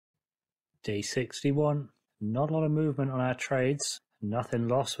Day 61, not a lot of movement on our trades, nothing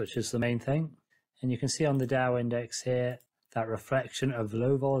lost, which is the main thing. And you can see on the Dow index here, that reflection of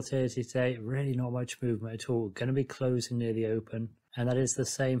low volatility today, really not much movement at all. Going to be closing near the open. And that is the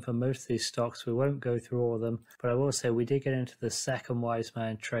same for most of these stocks. We won't go through all of them, but I will say we did get into the second wise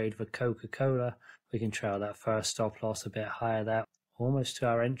man trade for Coca-Cola. We can trail that first stop loss a bit higher there, almost to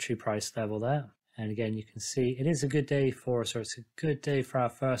our entry price level there. And again, you can see it is a good day for us, or it's a good day for our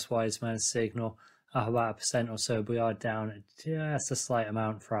first wise man signal, up about 1% or so. But we are down just a slight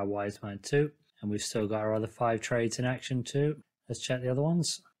amount for our wise man 2. And we've still got our other 5 trades in action too. Let's check the other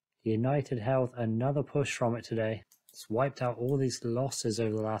ones. United Health, another push from it today. It's wiped out all these losses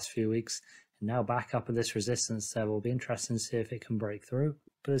over the last few weeks and now back up at this resistance level. It'll be interesting to see if it can break through.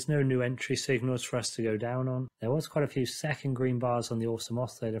 But there's no new entry signals for us to go down on. There was quite a few second green bars on the awesome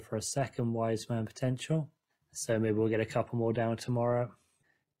oscillator for a second wise man potential. So maybe we'll get a couple more down tomorrow.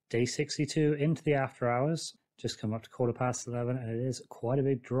 Day 62 into the after hours. Just come up to 11:15 and it is quite a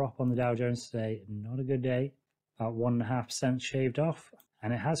big drop on the Dow Jones today. Not a good day. About 1.5% shaved off.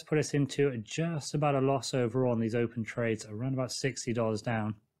 And it has put us into just about a loss overall on these open trades, around about $60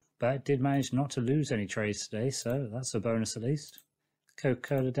 down. But it did manage not to lose any trades today, so that's a bonus at least.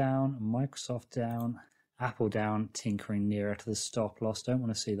 Coca-Cola down, Microsoft down, Apple down, tinkering nearer to the stop loss. Don't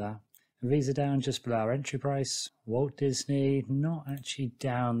want to see that. Visa down just below our entry price. Walt Disney not actually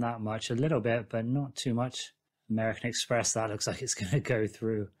down that much, a little bit, but not too much. American Express, that looks like it's going to go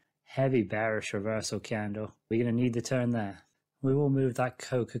through. Heavy bearish reversal candle. We're going to need the turn there. We will move that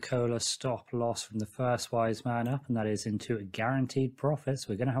Coca-Cola stop loss from the first wise man up, and that is into a guaranteed profit. So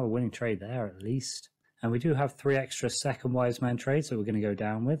we're going to have a winning trade there at least. And we do have 3 extra second wise man trades that we're going to go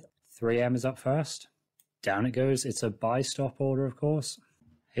down with. 3M is up first. Down it goes. It's a buy stop order, of course.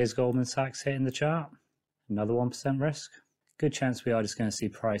 Here's Goldman Sachs hitting the chart. Another 1% risk. Good chance we are just going to see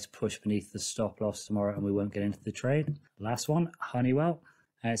price push beneath the stop loss tomorrow and we won't get into the trade. Last one, Honeywell.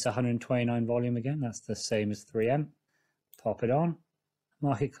 And it's 129 volume again. That's the same as 3M. Pop it on.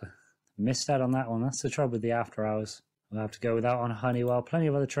 Market missed out on that one. That's the trouble with the after hours. We'll have to go with that on Honeywell. Plenty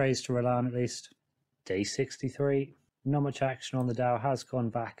of other trades to rely on at least. Day 63. Not much action on the Dow. Has gone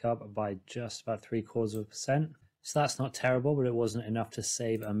back up by just about 0.75%. So that's not terrible, but it wasn't enough to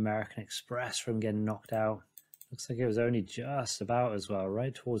save American Express from getting knocked out. Looks like it was only just about as well,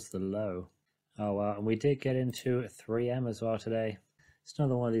 right towards the low. Oh well, and we did get into 3M as well today. It's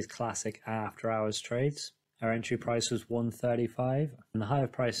another one of these classic after hours trades. Our entry price was $135 and the higher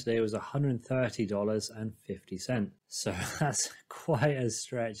price today was $130.50. So that's quite a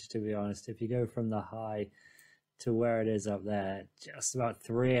stretch, to be honest. If you go from the high to where it is up there, just about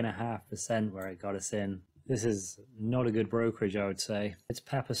 3.5% where it got us in. This is not a good brokerage, I would say. It's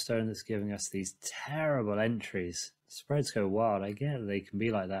Pepperstone that's giving us these terrible entries. Spreads go wild. I get they can be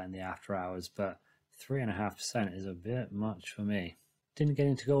like that in the after hours, but 3.5% is a bit much for me. Didn't get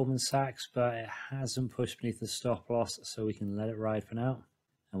into Goldman Sachs, but it hasn't pushed beneath the stop loss, so we can let it ride for now.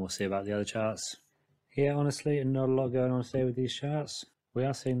 And we'll see about the other charts. Here, honestly, not a lot going on today with these charts. We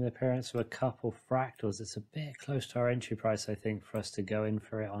are seeing the appearance of a couple fractals. It's a bit close to our entry price, I think, for us to go in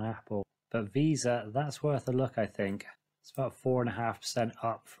for it on Apple. But Visa, that's worth a look, I think. It's about 4.5%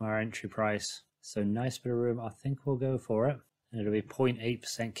 up from our entry price. So nice bit of room. I think we'll go for it. And it'll be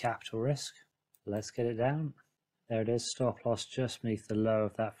 0.8% capital risk. Let's get it down. There it is, stop loss just beneath the low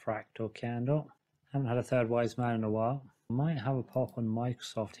of that fractal candle. Haven't had a third wise man in a while. Might have a pop on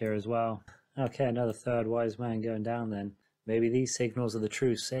Microsoft here as well. Okay, another third wise man going down then. Maybe these signals are the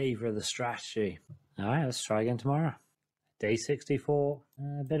true savior of the strategy. Alright, let's try again tomorrow. Day 64,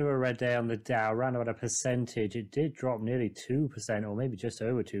 a bit of a red day on the Dow, around about a percentage. It did drop nearly 2% or maybe just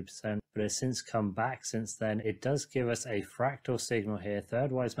over 2%, but it's since come back since then. It does give us a fractal signal here.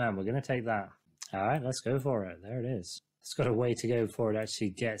 Third wise man, we're going to take that. All right, let's go for it. There it is. It's got a way to go before it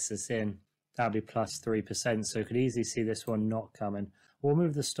actually gets us in. That'll be plus 3%, so you could easily see this one not coming. We'll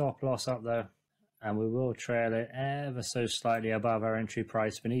move the stop loss up though, and we will trail it ever so slightly above our entry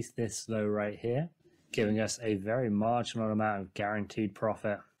price beneath this low right here, giving us a very marginal amount of guaranteed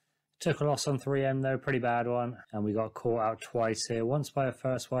profit. Took a loss on 3M though, pretty bad one, and we got caught out twice here, once by a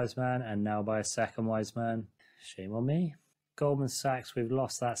first wise man and now by a second wise man. Shame on me. Goldman Sachs, we've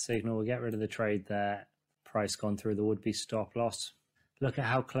lost that signal. We'll get rid of the trade there. Price gone through the would-be stop loss. Look at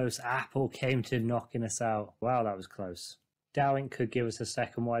how close Apple came to knocking us out. Wow, that was close. Dow Inc. could give us a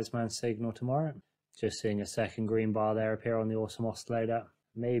second wise man signal tomorrow. Just seeing a second green bar there appear on the awesome oscillator.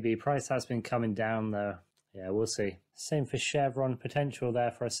 Maybe. Price has been coming down though. Yeah, we'll see. Same for Chevron. Potential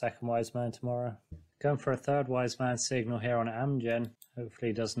there for a second wise man tomorrow. Going for a third wise man signal here on Amgen.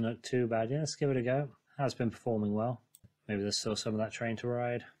 Hopefully it doesn't look too bad. Yeah, let's give it a go. Has been performing well. Maybe there's still some of that train to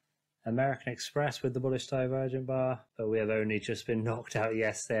ride. American Express with the bullish divergent bar, but we have only just been knocked out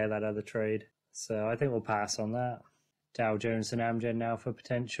yesterday at that other trade. So I think we'll pass on that. Dow Jones and Amgen now for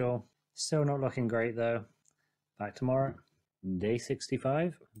potential. Still not looking great though. Back tomorrow. Day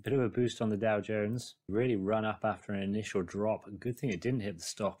 65. A bit of a boost on the Dow Jones. Really run up after an initial drop. Good thing it didn't hit the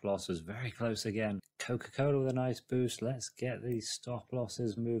stop loss. It was very close again. Coca-Cola with a nice boost. Let's get these stop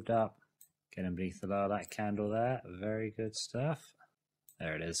losses moved up. Get underneath the low of that candle there. Very good stuff.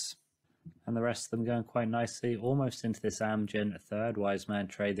 There it is. And the rest of them going quite nicely. Almost into this Amgen third wise man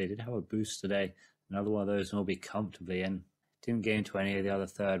trade. They did have a boost today. Another one of those will be comfortably in. Didn't get into any of the other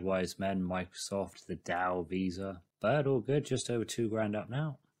third wise men. Microsoft, the Dow, Visa. But all good, just over $2,000 up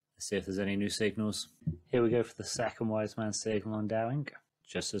now. Let's see if there's any new signals. Here we go for the second wise man signal on Dow Inc.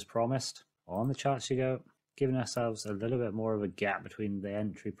 Just as promised. On the charts you go, giving ourselves a little bit more of a gap between the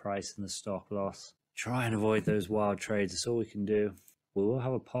entry price and the stop loss. Try and avoid those wild trades, that's all we can do. We will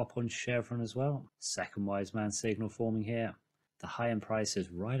have a pop on Chevron as well. Second wise man signal forming here. The high-end price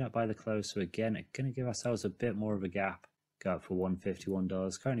is right up by the close, so again, going to give ourselves a bit more of a gap. Go up for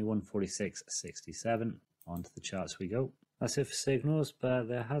 $151, currently $146.67. Onto the charts we go. That's it for signals, but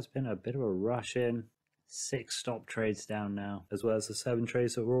there has been a bit of a rush in. 6 stop trades down now, as well as the 7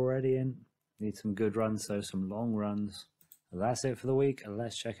 trades that we're already in. Need some good runs though, some long runs. That's it for the week.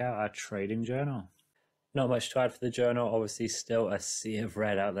 Let's check out our trading journal. Not much to add for the journal. Obviously still a sea of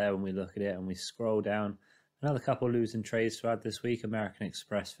red out there when we look at it and we scroll down. Another couple losing trades to add this week. American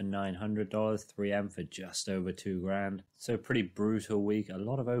Express for $900, 3M for just over $2,000. So pretty brutal week. A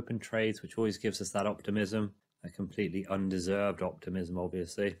lot of open trades, which always gives us that optimism. A completely undeserved optimism,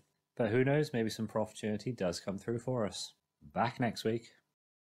 obviously. But who knows, maybe some Profitunity does come through for us. Back next week.